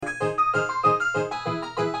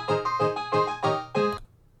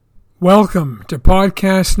Welcome to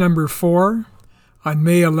podcast number 4 on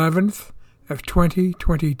May 11th of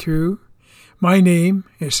 2022. My name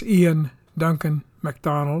is Ian Duncan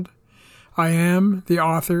MacDonald. I am the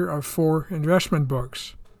author of 4 investment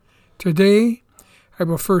books. Today, I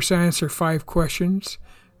will first answer 5 questions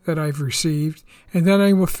that I've received, and then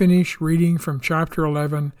I will finish reading from Chapter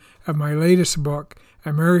 11 of my latest book,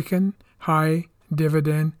 American High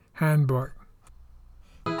Dividend Handbook.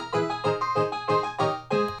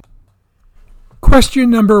 Question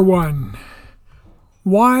number 1.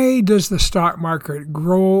 Why does the stock market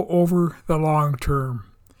grow over the long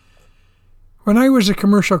term? When I was a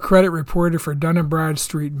commercial credit reporter for Dun &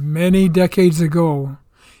 Bradstreet many decades ago,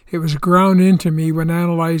 it was ground into me when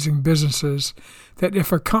analyzing businesses that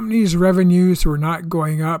if a company's revenues were not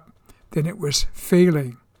going up, then it was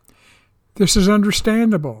failing. This is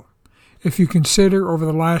understandable. If you consider over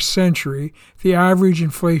the last century, the average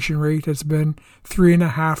inflation rate has been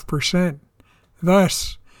 3.5%.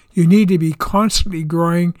 Thus, you need to be constantly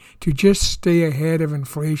growing to just stay ahead of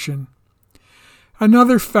inflation.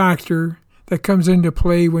 Another factor that comes into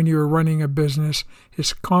play when you are running a business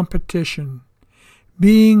is competition.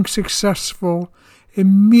 Being successful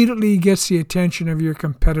immediately gets the attention of your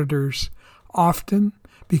competitors, often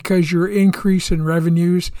because your increase in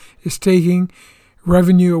revenues is taking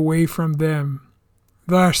revenue away from them.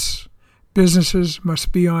 Thus, businesses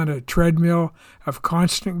must be on a treadmill of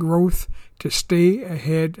constant growth to stay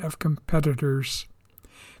ahead of competitors.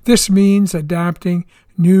 This means adapting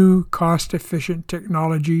new cost-efficient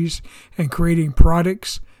technologies and creating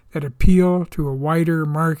products that appeal to a wider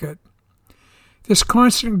market. This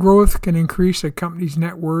constant growth can increase a company's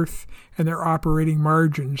net worth and their operating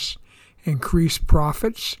margins. Increased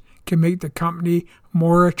profits can make the company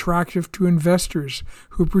more attractive to investors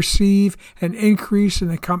who perceive an increase in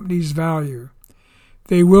the company's value.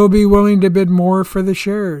 They will be willing to bid more for the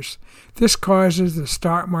shares. This causes the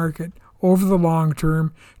stock market over the long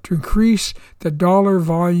term to increase the dollar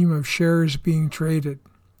volume of shares being traded.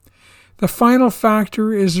 The final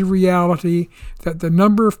factor is the reality that the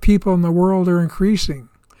number of people in the world are increasing.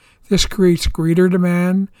 This creates greater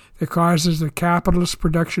demand that causes the capitalist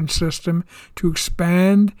production system to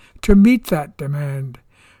expand to meet that demand.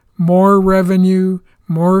 More revenue,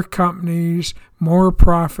 more companies, more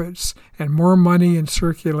profits, and more money in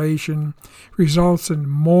circulation results in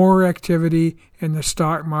more activity in the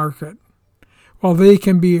stock market. While they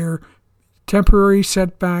can be temporary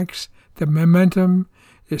setbacks, the momentum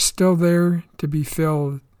is still there to be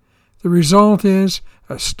filled. The result is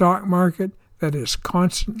a stock market that is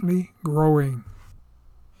constantly growing.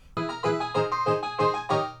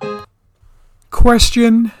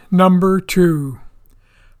 Question number 2.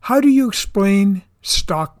 How do you explain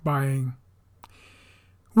stock buying?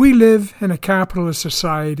 We live in a capitalist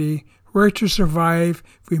society where to survive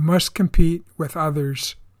we must compete with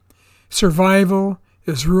others. Survival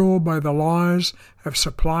is ruled by the laws of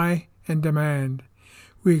supply and demand.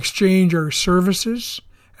 We exchange our services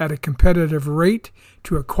at a competitive rate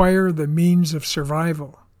to acquire the means of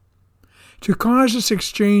survival. To cause this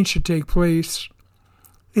exchange to take place,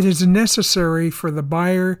 it is necessary for the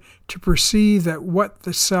buyer to perceive that what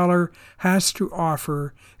the seller has to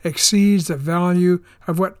offer exceeds the value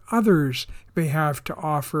of what others may have to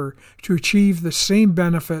offer to achieve the same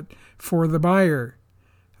benefit for the buyer.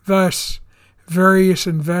 Thus, various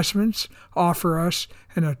investments offer us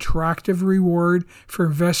an attractive reward for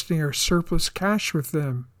investing our surplus cash with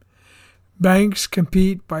them. Banks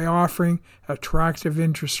compete by offering attractive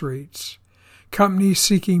interest rates. Companies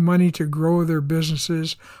seeking money to grow their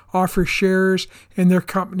businesses offer shares in their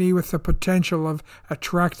company with the potential of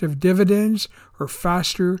attractive dividends or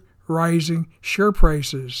faster rising share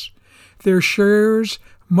prices. Their shares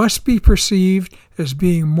must be perceived as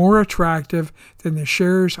being more attractive than the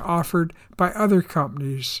shares offered by other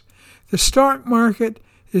companies. The stock market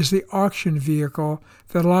is the auction vehicle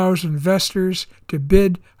that allows investors to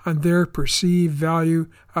bid on their perceived value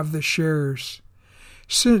of the shares.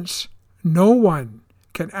 Since no one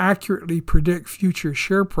can accurately predict future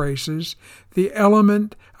share prices, the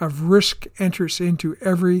element of risk enters into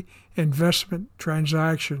every investment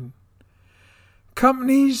transaction.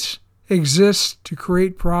 Companies exist to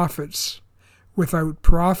create profits. Without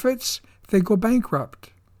profits, they go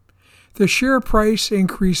bankrupt. The share price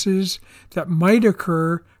increases that might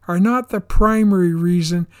occur are not the primary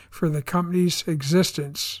reason for the company's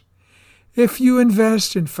existence. If you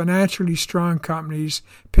invest in financially strong companies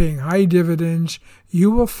paying high dividends,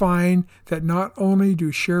 you will find that not only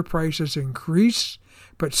do share prices increase,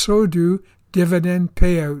 but so do dividend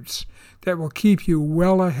payouts that will keep you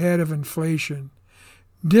well ahead of inflation.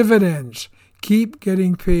 Dividends keep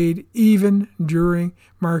getting paid even during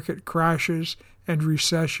market crashes and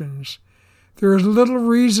recessions. There is little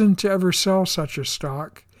reason to ever sell such a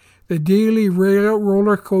stock. The daily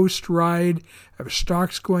roller coaster ride of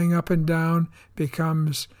stocks going up and down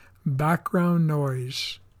becomes background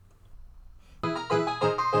noise.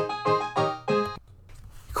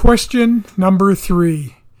 Question number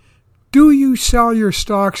 3. Do you sell your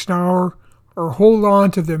stocks now or hold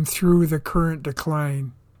on to them through the current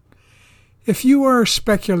decline? If you are a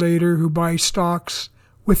speculator who buys stocks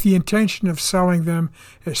with the intention of selling them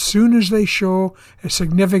as soon as they show a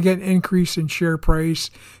significant increase in share price,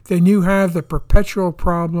 then you have the perpetual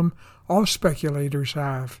problem all speculators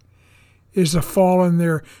have. Is the fall in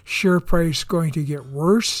their share price going to get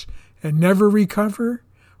worse and never recover,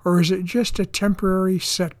 or is it just a temporary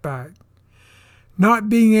setback? Not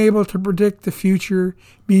being able to predict the future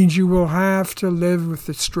means you will have to live with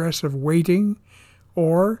the stress of waiting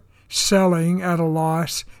or selling at a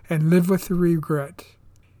loss and live with the regret.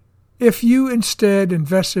 If you instead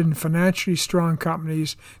invested in financially strong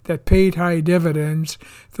companies that paid high dividends,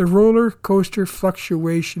 the roller coaster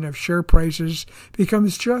fluctuation of share prices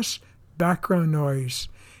becomes just background noise.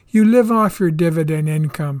 You live off your dividend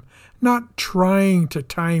income, not trying to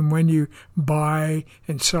time when you buy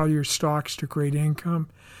and sell your stocks to create income.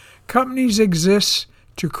 Companies exist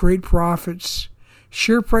to create profits.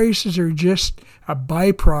 Share prices are just a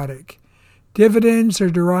byproduct. Dividends are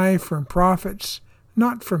derived from profits,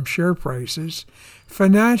 not from share prices.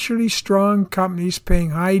 Financially strong companies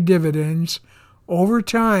paying high dividends over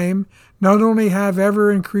time not only have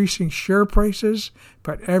ever-increasing share prices,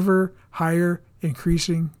 but ever higher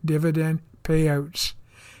increasing dividend payouts.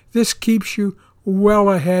 This keeps you well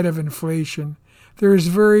ahead of inflation. There is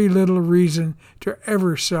very little reason to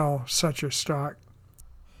ever sell such a stock.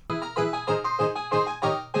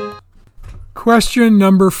 Question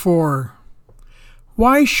number 4.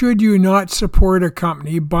 Why should you not support a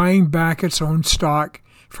company buying back its own stock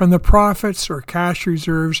from the profits or cash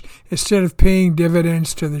reserves instead of paying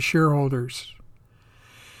dividends to the shareholders?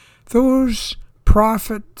 Those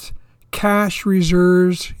profit cash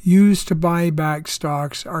reserves used to buy back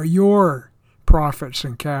stocks are your profits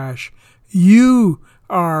and cash. You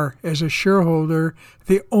are, as a shareholder,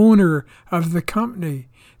 the owner of the company.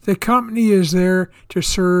 The company is there to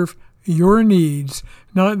serve your needs,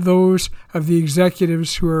 not those of the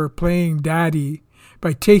executives who are playing daddy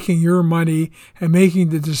by taking your money and making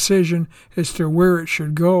the decision as to where it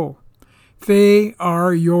should go. They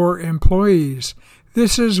are your employees.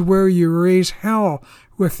 This is where you raise hell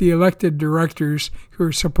with the elected directors who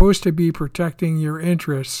are supposed to be protecting your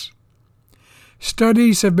interests.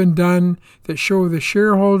 Studies have been done that show the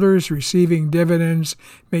shareholders receiving dividends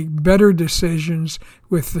make better decisions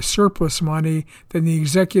with the surplus money than the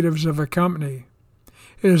executives of a company.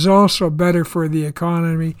 It is also better for the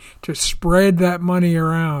economy to spread that money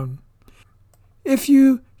around. If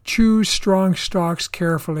you choose strong stocks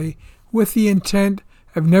carefully with the intent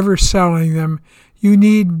of never selling them, you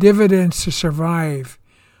need dividends to survive.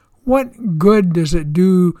 What good does it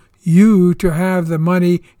do you to have the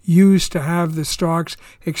money used to have the stocks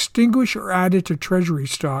extinguished or added to treasury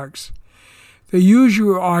stocks? The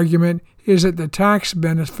usual argument is that the tax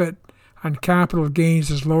benefit on capital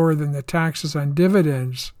gains is lower than the taxes on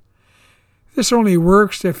dividends. This only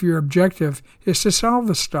works if your objective is to sell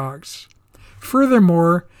the stocks.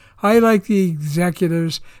 Furthermore, I like the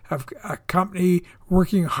executives of a company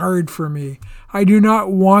working hard for me. I do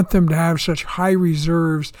not want them to have such high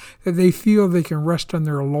reserves that they feel they can rest on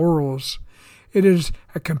their laurels. It is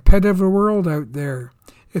a competitive world out there.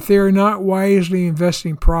 If they are not wisely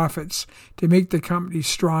investing profits to make the company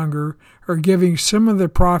stronger or giving some of the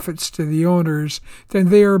profits to the owners, then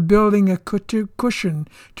they are building a cushion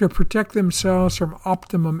to protect themselves from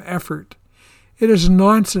optimum effort. It is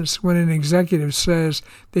nonsense when an executive says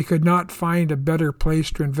they could not find a better place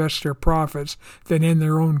to invest their profits than in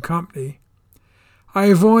their own company. I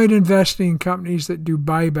avoid investing in companies that do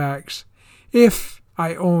buybacks. If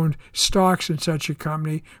I owned stocks in such a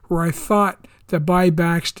company where I thought the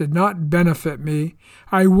buybacks did not benefit me,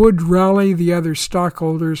 I would rally the other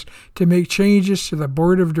stockholders to make changes to the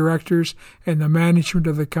board of directors and the management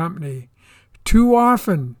of the company. Too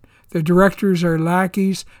often, the directors are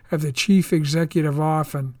lackeys of the chief executive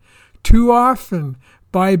often. Too often,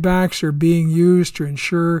 buybacks are being used to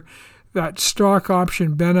ensure that stock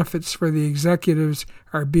option benefits for the executives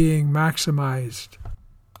are being maximized.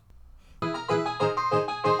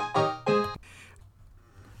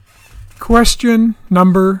 Question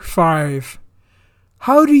number 5.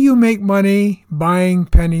 How do you make money buying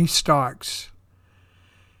penny stocks?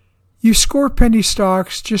 You score penny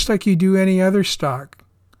stocks just like you do any other stock.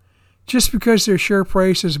 Just because their share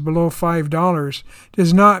price is below $5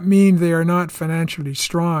 does not mean they are not financially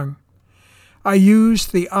strong. I use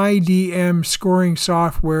the IDM scoring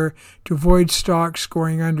software to avoid stocks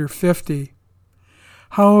scoring under 50.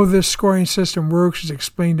 How this scoring system works is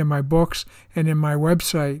explained in my books and in my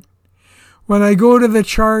website. When I go to the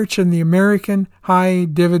charts in the American High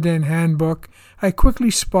Dividend Handbook, I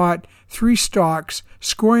quickly spot 3 stocks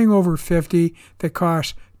scoring over 50 that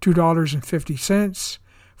cost $2.50,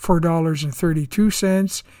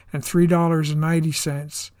 $4.32, and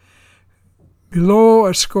 $3.90. Below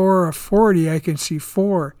a score of 40, I can see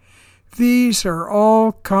 4. These are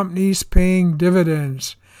all companies paying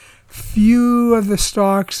dividends. Few of the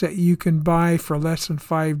stocks that you can buy for less than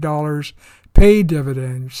 $5 pay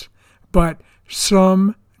dividends, but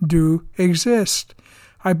some do exist.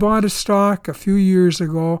 I bought a stock a few years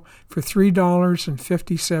ago for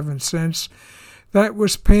 $3.57 that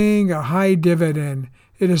was paying a high dividend.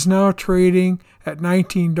 It is now trading at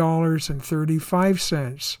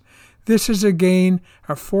 $19.35. This is a gain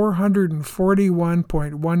of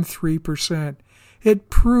 441.13%. It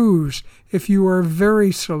proves if you are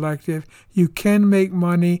very selective, you can make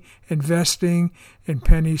money investing in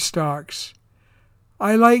penny stocks.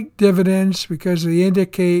 I like dividends because they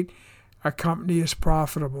indicate a company is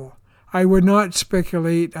profitable. I would not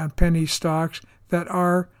speculate on penny stocks that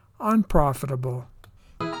are unprofitable.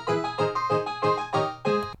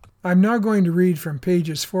 I'm now going to read from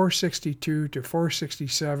pages 462 to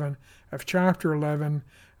 467 of Chapter 11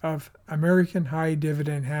 of American High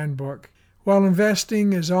Dividend Handbook. While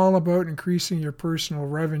investing is all about increasing your personal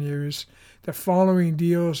revenues, the following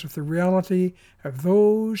deals with the reality of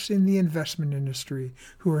those in the investment industry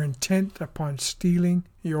who are intent upon stealing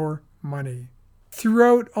your money.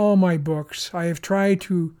 Throughout all my books, I have tried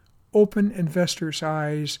to open investors'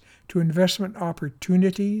 eyes to investment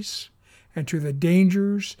opportunities and to the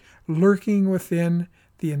dangers lurking within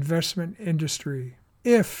the investment industry.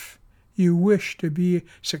 If you wish to be a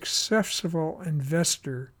successful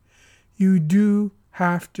investor, you do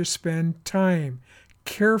have to spend time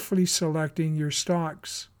carefully selecting your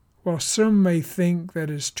stocks. While some may think that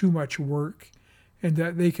is too much work and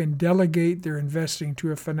that they can delegate their investing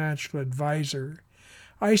to a financial advisor,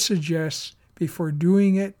 I suggest before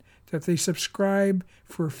doing it that they subscribe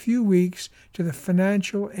for a few weeks to the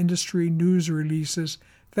financial industry news releases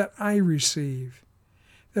that I receive.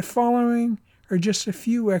 The following are just a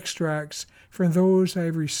few extracts from those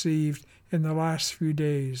I've received in the last few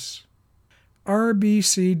days.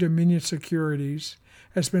 RBC Dominion Securities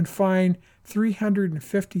has been fined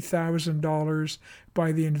 $350,000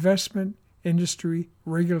 by the Investment Industry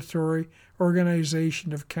Regulatory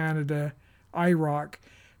Organization of Canada, IIROC,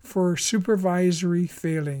 for supervisory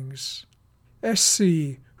failings.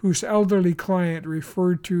 SC, whose elderly client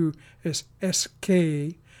referred to as SK,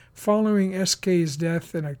 following SK's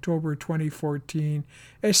death in October 2014,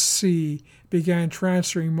 SC began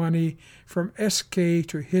transferring money from SK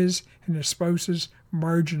to his and his spouse's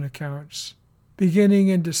margin accounts. Beginning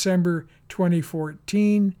in December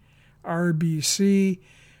 2014, RBC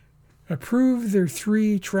approved their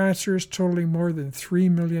 3 transfers totaling more than $3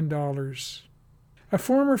 million. A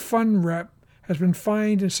former fund rep has been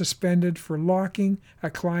fined and suspended for locking a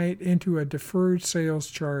client into a deferred sales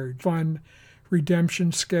charge fund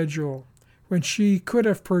redemption schedule when she could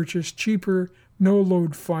have purchased cheaper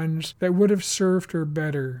no-load funds that would have served her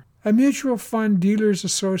better. A Mutual Fund Dealers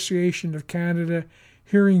Association of Canada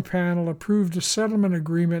hearing panel approved a settlement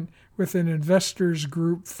agreement with an Investors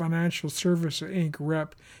Group Financial Services Inc.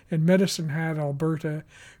 rep in Medicine Hat, Alberta,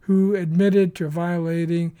 who admitted to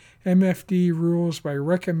violating MFD rules by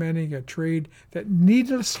recommending a trade that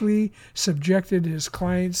needlessly subjected his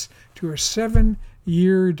clients to a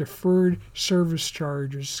 7-year deferred service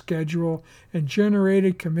charges schedule and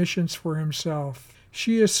generated commissions for himself.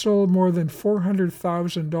 She has sold more than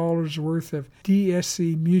 $400,000 worth of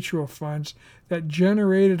DSC mutual funds that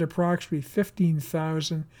generated approximately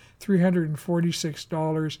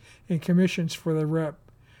 $15,346 in commissions for the rep.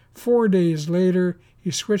 4 days later,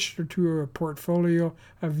 he switched her to a portfolio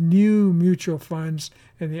of new mutual funds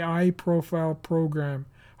in the iProfile program.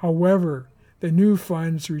 However, the new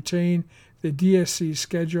funds retain the DSC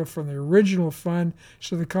schedule from the original fund,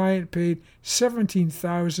 so the client paid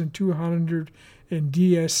 $17,200 in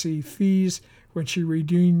DSC fees when she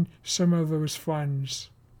redeemed some of those funds.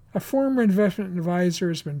 A former investment advisor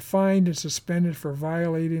has been fined and suspended for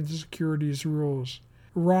violating the securities rules.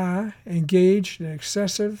 Ra engaged in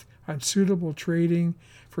excessive, unsuitable trading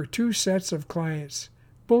for 2 sets of clients,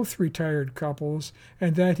 both retired couples,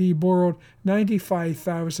 and that he borrowed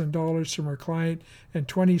 $95,000 from a client in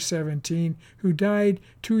 2017 who died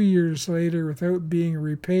 2 years later without being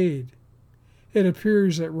repaid. It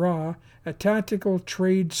appears that RAW, a tactical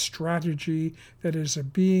trade strategy that is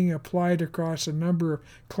being applied across a number of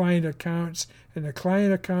client accounts, and the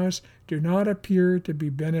client accounts do not appear to be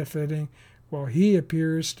benefiting, while he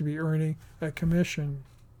appears to be earning a commission.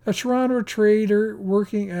 A Toronto trader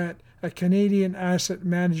working at a Canadian asset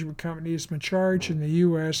management company has been charged in the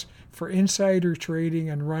U.S. for insider trading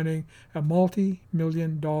and running a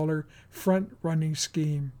multi-million-dollar front-running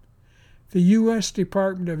scheme. The U.S.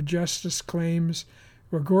 Department of Justice claims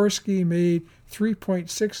Wagorski made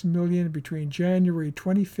 $3.6 million between January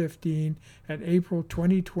 2015 and April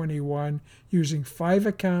 2021 using 5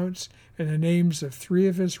 accounts and the names of 3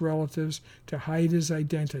 of his relatives to hide his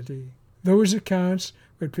identity. Those accounts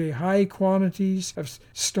would pay high quantities of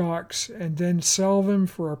stocks and then sell them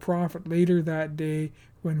for a profit later that day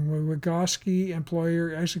when Wagorski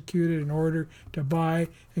employer executed an order to buy,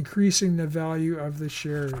 increasing the value of the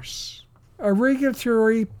shares. A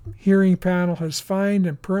regulatory hearing panel has fined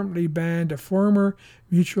and permanently banned a former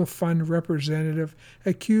mutual fund representative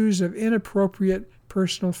accused of inappropriate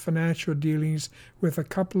personal financial dealings with a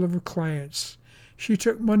couple of clients. She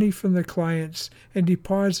took money from the clients and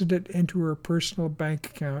deposited it into her personal bank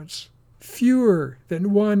accounts. Fewer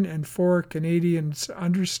than 1 in 4 Canadians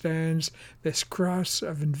understands this cross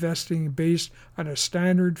of investing based on a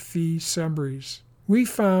standard fee summaries. We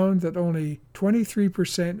found that only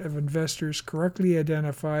 23% of investors correctly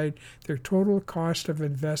identified their total cost of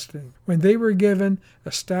investing when they were given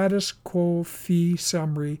a status quo fee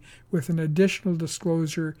summary with an additional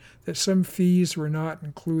disclosure that some fees were not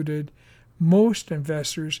included. Most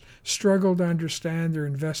investors struggle to understand their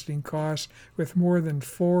investing costs, with more than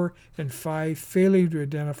 4 in 5 failing to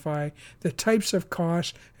identify the types of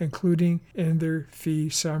costs including in their fee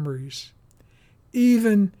summaries.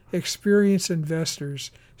 Even experienced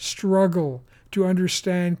investors struggle to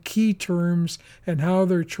understand key terms and how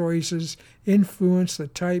their choices influence the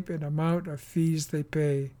type and amount of fees they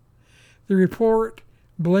pay. The report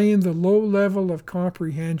blamed the low level of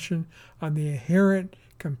comprehension on the inherent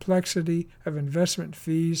complexity of investment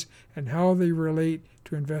fees and how they relate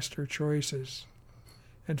to investor choices.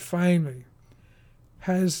 And finally,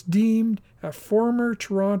 has deemed a former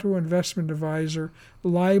Toronto investment advisor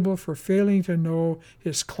liable for failing to know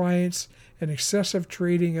his clients and excessive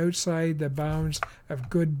trading outside the bounds of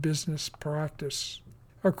good business practice.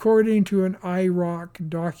 According to an IIROC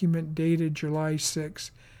document dated July 6,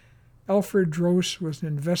 Alfred Drost was an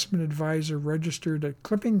investment advisor registered at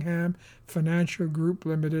Clippingham Financial Group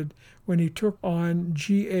Limited when he took on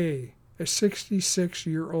G.A., a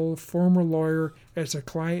 66-year-old former lawyer, as a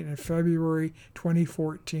client in February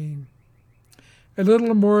 2014. A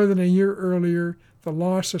little more than a year earlier, the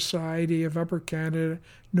Law Society of Upper Canada,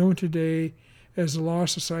 known today as the Law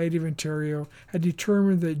Society of Ontario, had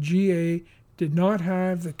determined that G.A. did not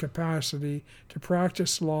have the capacity to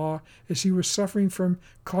practice law as he was suffering from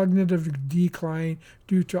cognitive decline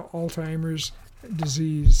due to Alzheimer's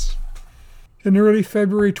disease. In early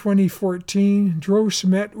February 2014, Drost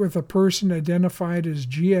met with a person identified as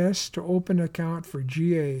GS to open an account for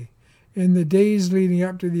GA. In the days leading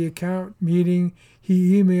up to the account meeting,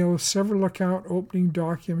 he emailed several account opening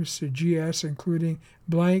documents to GS, including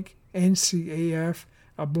blank NCAF,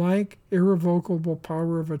 a blank irrevocable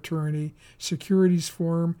power of attorney, securities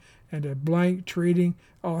form, and a blank trading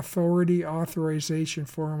authority authorization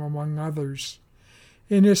form, among others.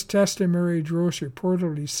 In his testimony, Drost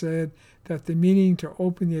reportedly said that the meeting to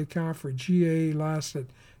open the account for GA lasted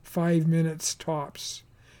 5 minutes tops,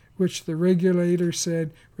 which the regulator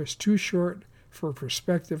said was too short for a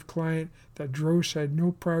prospective client that Drost had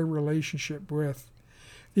no prior relationship with.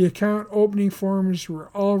 The account opening forms were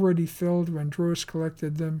already filled when Drost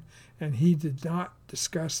collected them, and he did not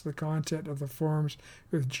discuss the content of the forms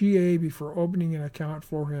with GA before opening an account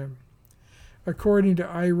for him. According to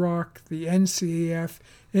IIROC, the NCAF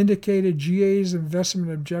indicated GA's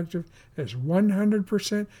investment objective as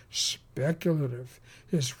 100% speculative.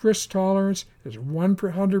 His risk tolerance is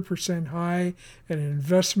 100% high, and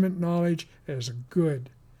investment knowledge is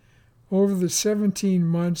good. Over the 17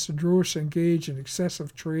 months, Drost engaged in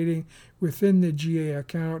excessive trading within the GA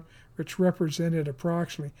account, which represented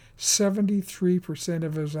approximately 73%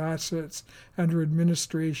 of his assets under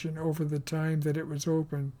administration over the time that it was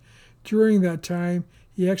open. During that time,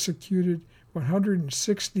 he executed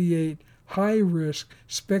 168 high-risk,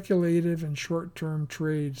 speculative, and short-term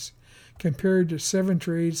trades, compared to 7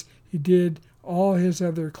 trades he did all his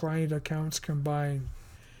other client accounts combined.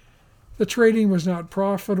 The trading was not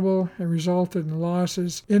profitable and resulted in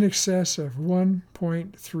losses in excess of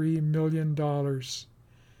 $1.3 million.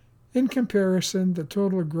 In comparison, the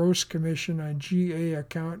total gross commission on GA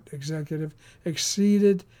account executive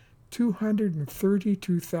exceeded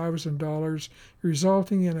 $232,000,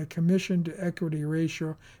 resulting in a commission-to-equity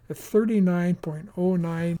ratio of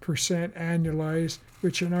 39.09% annualized,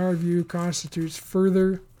 which in our view constitutes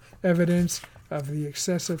further evidence of the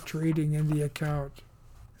excessive trading in the account.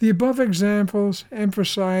 The above examples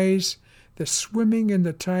emphasize the swimming in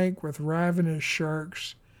the tank with ravenous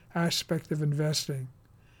sharks aspect of investing.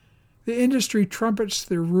 The industry trumpets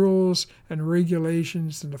the rules and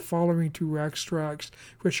regulations in the following two extracts,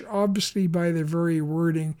 which obviously by their very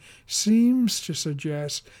wording seems to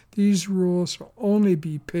suggest these rules will only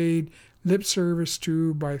be paid lip service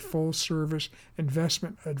to by full-service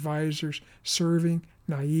investment advisors serving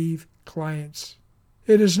naive clients.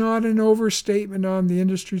 It is not an overstatement on the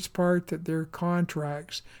industry's part that their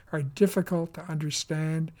contracts are difficult to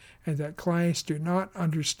understand and that clients do not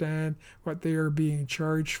understand what they are being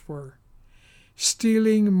charged for.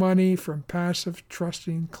 Stealing money from passive,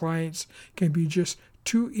 trusting clients can be just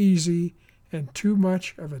too easy and too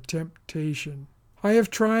much of a temptation. I have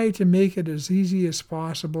tried to make it as easy as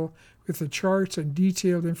possible with the charts and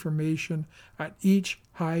detailed information on each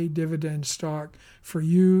high dividend stock for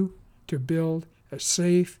you to build a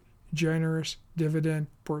safe, generous dividend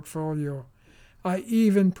portfolio. I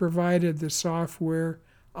even provided the software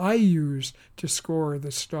I use to score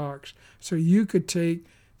the stocks so you could take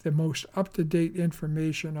the most up-to-date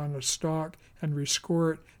information on a stock and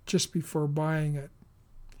rescore it just before buying it.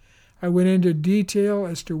 I went into detail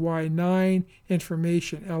as to why 9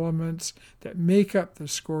 information elements that make up the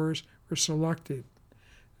scores were selected.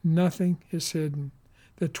 Nothing is hidden.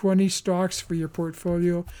 The 20 stocks for your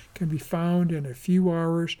portfolio can be found in a few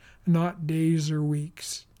hours, not days or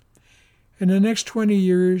weeks. In the next 20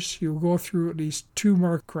 years, you'll go through at least 2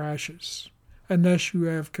 more crashes. Unless you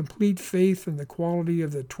have complete faith in the quality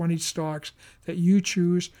of the 20 stocks that you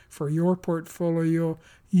choose for your portfolio,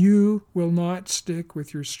 you will not stick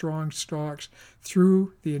with your strong stocks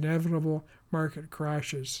through the inevitable market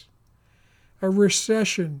crashes. A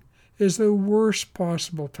recession is the worst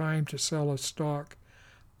possible time to sell a stock.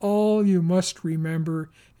 All you must remember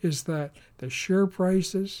is that the share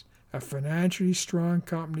prices of financially strong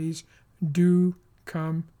companies do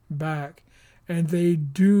come back, and they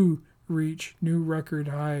do reach new record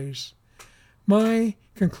highs. My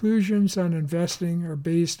conclusions on investing are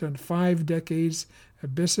based on 5 decades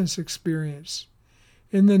of business experience.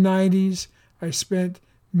 In the 90s, I spent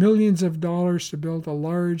millions of dollars to build a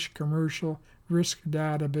large commercial risk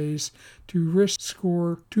database to risk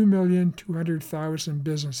score 2,200,000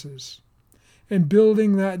 businesses. In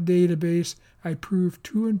building that database, I proved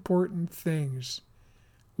 2 important things.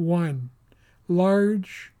 1.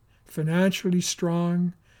 Large, financially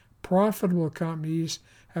strong, profitable companies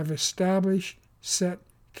have established set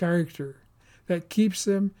character that keeps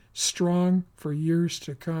them strong for years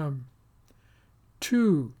to come.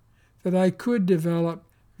 2. That I could develop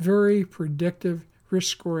very predictive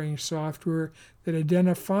risk-scoring software that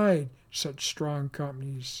identified such strong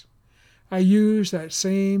companies. I used that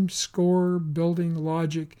same score-building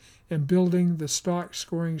logic in building the stock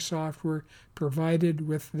scoring software provided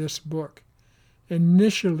with this book.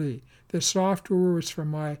 Initially, the software was for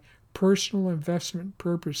my personal investment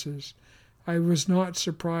purposes. I was not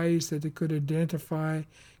surprised that it could identify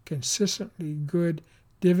consistently good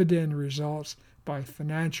dividend results by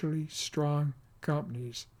financially strong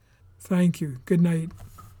companies. Thank you. Good night.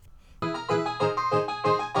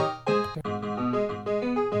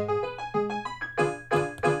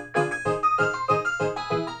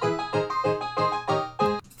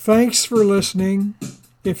 Thanks for listening.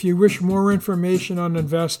 If you wish more information on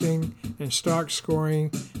investing and stock scoring,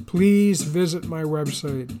 please visit my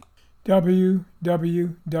website,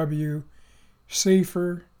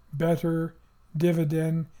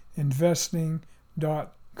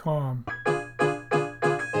 www.saferbetterdividendinvesting.com.